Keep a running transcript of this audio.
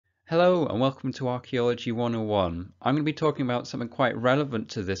Hello and welcome to Archaeology 101. I'm going to be talking about something quite relevant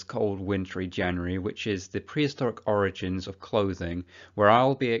to this cold wintry January, which is the prehistoric origins of clothing, where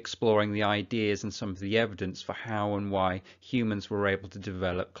I'll be exploring the ideas and some of the evidence for how and why humans were able to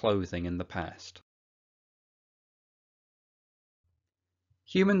develop clothing in the past.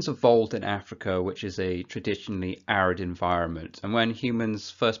 Humans evolved in Africa, which is a traditionally arid environment, and when humans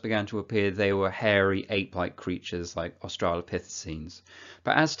first began to appear, they were hairy, ape-like creatures like Australopithecines.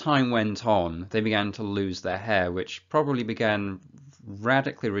 But as time went on, they began to lose their hair, which probably began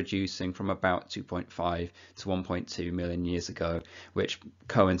radically reducing from about 2.5 to 1.2 million years ago, which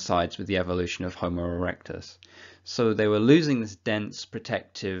coincides with the evolution of Homo erectus. So they were losing this dense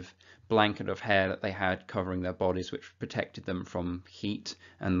protective blanket of hair that they had covering their bodies, which protected them from heat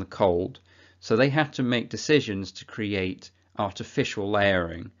and the cold. So they had to make decisions to create artificial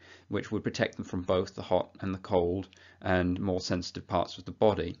layering, which would protect them from both the hot and the cold and more sensitive parts of the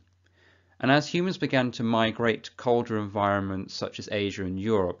body. And as humans began to migrate to colder environments such as Asia and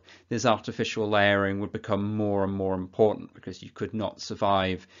Europe, this artificial layering would become more and more important because you could not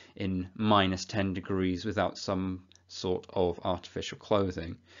survive in -10 degrees without some sort of artificial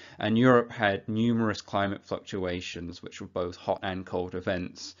clothing. And Europe had numerous climate fluctuations, which were both hot and cold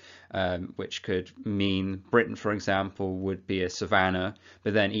events, which could mean Britain, for example, would be a savanna,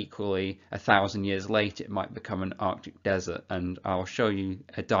 but then equally 1,000 years later it might become an Arctic desert. And I'll show you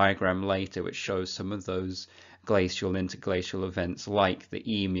a diagram later which shows some of those glacial and interglacial events like the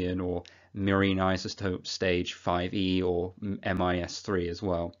Eemian or marine isotope stage 5e or MIS3 as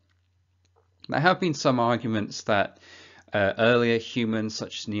well. There have been some arguments that earlier humans,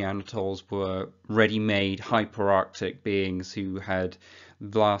 such as Neanderthals, were ready-made hyperarctic beings who had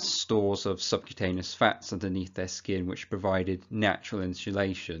vast stores of subcutaneous fats underneath their skin, which provided natural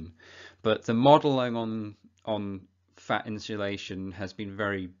insulation. But the modeling on fat insulation has been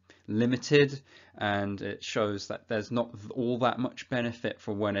very limited, and it shows that there's not all that much benefit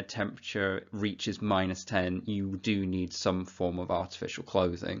for when a temperature reaches -10. You do need some form of artificial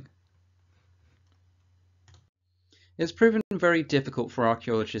clothing. It's proven very difficult for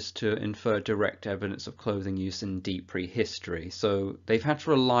archaeologists to infer direct evidence of clothing use in deep prehistory, so they've had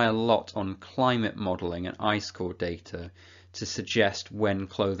to rely a lot on climate modeling and ice core data to suggest when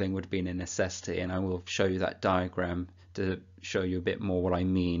clothing would be a necessity, and I will show you that diagram to show you a bit more what I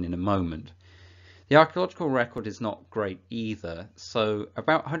mean in a moment. The archaeological record is not great either. So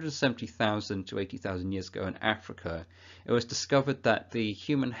about 170,000 to 80,000 years ago in Africa, it was discovered that the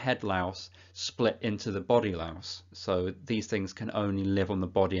human head louse split into the body louse. So these things can only live on the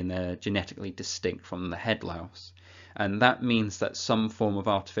body and they're genetically distinct from the head louse. And that means that some form of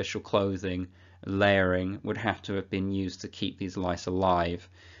artificial clothing layering would have to have been used to keep these lice alive.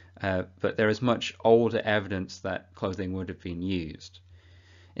 But there is much older evidence that clothing would have been used.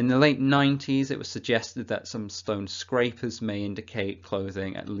 In the late 90s, it was suggested that some stone scrapers may indicate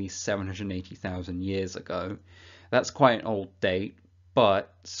clothing at least 780,000 years ago. That's quite an old date,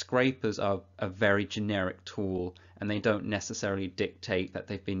 but scrapers are a very generic tool and they don't necessarily dictate that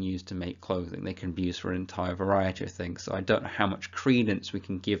they've been used to make clothing. They can be used for an entire variety of things, so I don't know how much credence we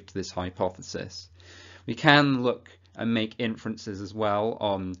can give to this hypothesis. We can look and make inferences as well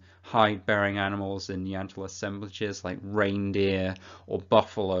on hide-bearing animals in Neanderthal assemblages like reindeer or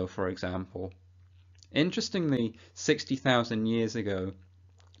buffalo, for example. Interestingly, 60,000 years ago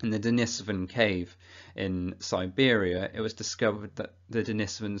in the Denisovan cave in Siberia, it was discovered that the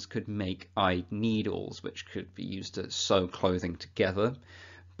Denisovans could make eyed needles, which could be used to sew clothing together,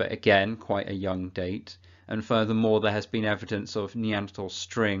 but again, quite a young date. And furthermore, there has been evidence of Neanderthal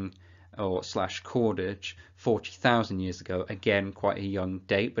string or / cordage 40,000 years ago, again quite a young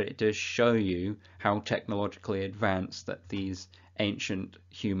date, but it does show you how technologically advanced that these ancient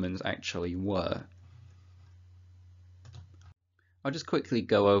humans actually were. I'll just quickly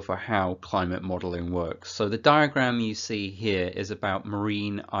go over how climate modeling works. So the diagram you see here is about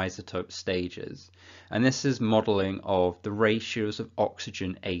marine isotope stages, and this is modeling of the ratios of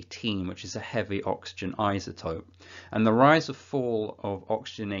oxygen 18, which is a heavy oxygen isotope. And the rise or fall of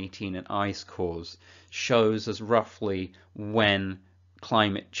oxygen 18 in ice cores shows us roughly when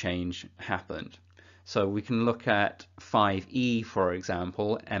climate change happened. So we can look at 5e, for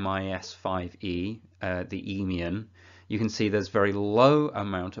example, MIS 5e, the Eemian. You can see there's very low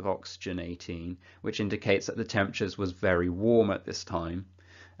amount of oxygen 18, which indicates that the temperatures was very warm at this time.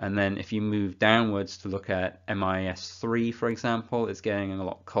 And then if you move downwards to look at MIS3, for example, it's getting a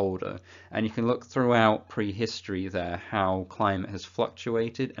lot colder. And you can look throughout prehistory there how climate has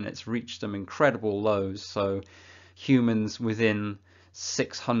fluctuated and it's reached some incredible lows. So humans within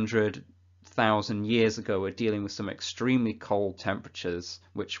 600 1,000 years ago were dealing with some extremely cold temperatures,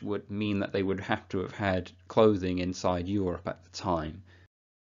 which would mean that they would have to have had clothing inside Europe at the time.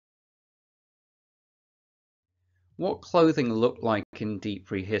 What clothing looked like in deep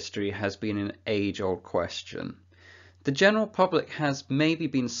prehistory has been an age-old question. The general public has maybe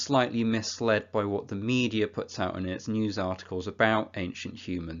been slightly misled by what the media puts out in its news articles about ancient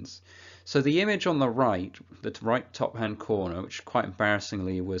humans. So the image on the right top hand corner, which quite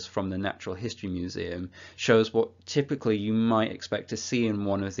embarrassingly was from the Natural History Museum, shows what typically you might expect to see in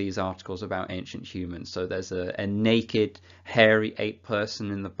one of these articles about ancient humans. So there's a naked, hairy ape person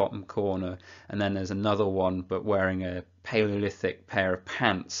in the bottom corner, and then there's another one but wearing a Paleolithic pair of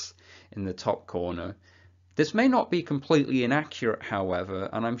pants in the top corner. This may not be completely inaccurate, however,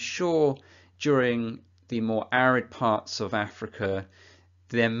 and I'm sure during the more arid parts of Africa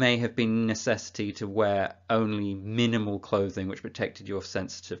there may have been necessity to wear only minimal clothing which protected your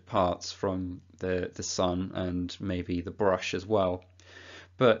sensitive parts from the sun and maybe the brush as well.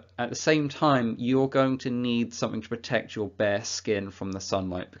 But at the same time, you're going to need something to protect your bare skin from the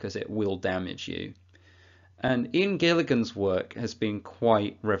sunlight because it will damage you. And Ian Gilligan's work has been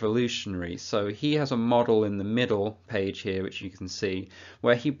quite revolutionary. So he has a model in the middle page here, which you can see,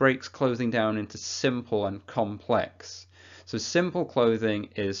 where he breaks clothing down into simple and complex. So simple clothing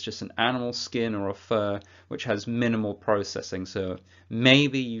is just an animal skin or a fur which has minimal processing. So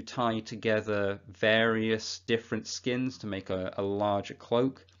maybe you tie together various different skins to make a larger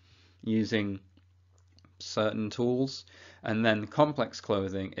cloak using certain tools. And then complex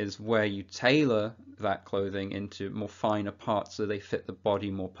clothing is where you tailor that clothing into more finer parts so they fit the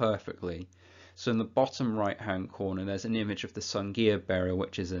body more perfectly. So in the bottom right hand corner there's an image of the Sungir burial,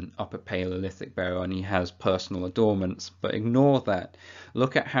 which is an Upper Paleolithic burial, and he has personal adornments, but ignore that.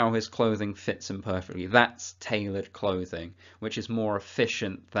 Look at how his clothing fits him perfectly. That's tailored clothing, which is more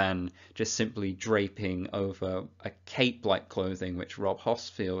efficient than just simply draping over a cape-like clothing, which Rob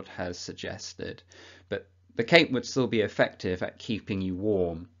Hosfield has suggested. But the cape would still be effective at keeping you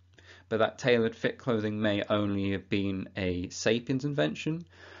warm. But that tailored fit clothing may only have been a Sapiens invention.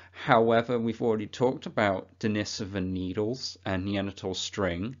 However, we've already talked about Denisovan needles and Neanderthal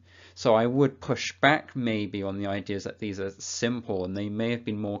string, so I would push back maybe on the ideas that these are simple and they may have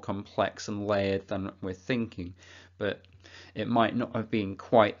been more complex and layered than we're thinking, but it might not have been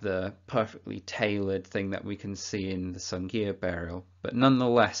quite the perfectly tailored thing that we can see in the Sungir burial, but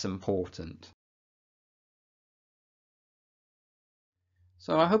nonetheless important.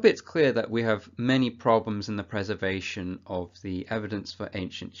 So I hope it's clear that we have many problems in the preservation of the evidence for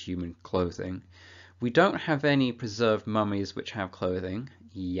ancient human clothing. We don't have any preserved mummies which have clothing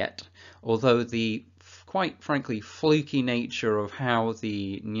yet, although the quite frankly fluky nature of how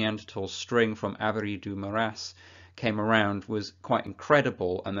the Neanderthal string from Avery du Maras came around was quite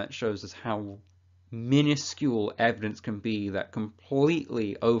incredible, and that shows us how minuscule evidence can be that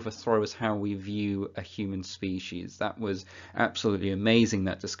completely overthrows how we view a human species. That was absolutely amazing,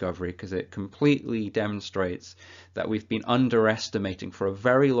 that discovery, because it completely demonstrates that we've been underestimating for a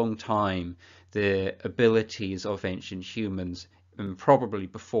very long time the abilities of ancient humans, and probably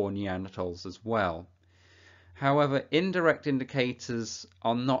before Neanderthals as well. However, indirect indicators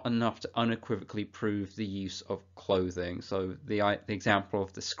are not enough to unequivocally prove the use of clothing. So the example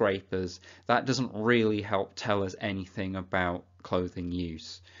of the scrapers, that doesn't really help tell us anything about clothing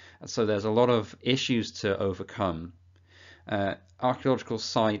use. So there's a lot of issues to overcome. Archaeological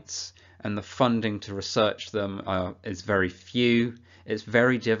sites and the funding to research them is very few. It's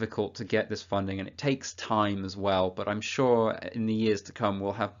very difficult to get this funding, and it takes time as well, but I'm sure in the years to come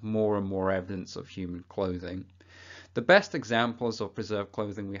we'll have more and more evidence of human clothing. The best examples of preserved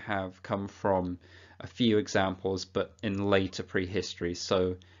clothing we have come from a few examples, but in later prehistory.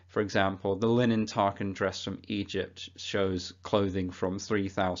 So, for example, the linen Tarkan dress from Egypt shows clothing from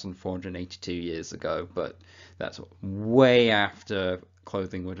 3,482 years ago, but that's way after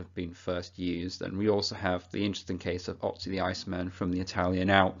clothing would have been first used. And we also have the interesting case of Otzi the Iceman from the Italian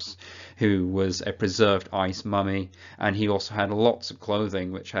Alps, who was a preserved ice mummy, and he also had lots of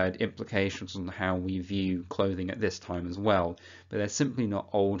clothing which had implications on how we view clothing at this time as well, but they're simply not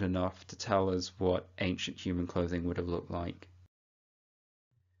old enough to tell us what ancient human clothing would have looked like.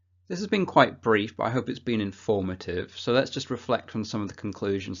 This has been quite brief, but I hope it's been informative, so let's just reflect on some of the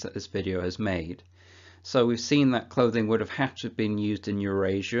conclusions that this video has made. So we've seen that clothing would have had to have been used in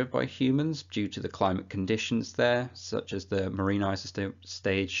Eurasia by humans due to the climate conditions there, such as the marine ice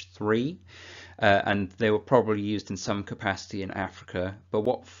stage 3, and they were probably used in some capacity in Africa, but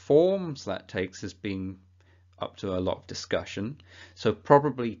what forms that takes has been up to a lot of discussion. So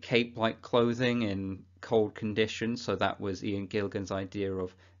probably cape-like clothing in cold conditions, so that was Ian Gilligan's idea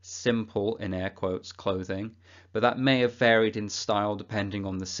of simple, in air quotes, clothing, but that may have varied in style depending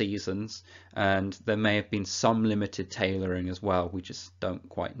on the seasons, and there may have been some limited tailoring as well. We just don't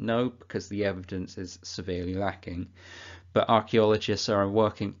quite know because the evidence is severely lacking. But archaeologists are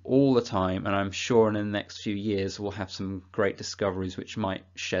working all the time, and I'm sure in the next few years we'll have some great discoveries which might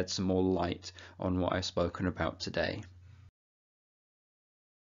shed some more light on what I've spoken about today.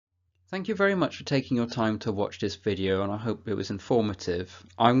 Thank you very much for taking your time to watch this video, and I hope it was informative.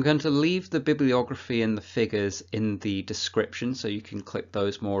 I'm going to leave the bibliography and the figures in the description so you can click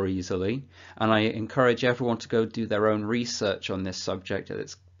those more easily, and I encourage everyone to go do their own research on this subject.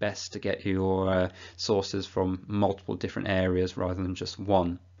 It's best to get your sources from multiple different areas rather than just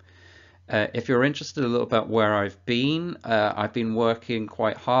one. If you're interested a little about where I've been working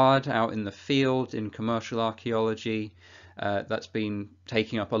quite hard out in the field in commercial archaeology. That's been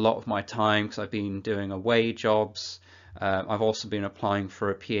taking up a lot of my time because I've been doing away jobs. I've also been applying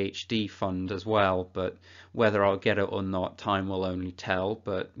for a PhD fund as well, but whether I'll get it or not, time will only tell.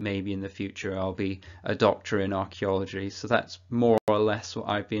 But maybe in the future I'll be a doctor in archaeology. So that's more or less what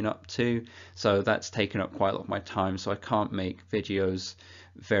I've been up to. So that's taken up quite a lot of my time, so I can't make videos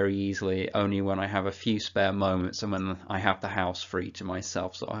very easily, only when I have a few spare moments and when I have the house free to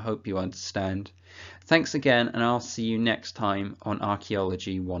myself. So I hope you understand. Thanks again, and I'll see you next time on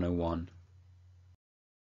Archaeology 101.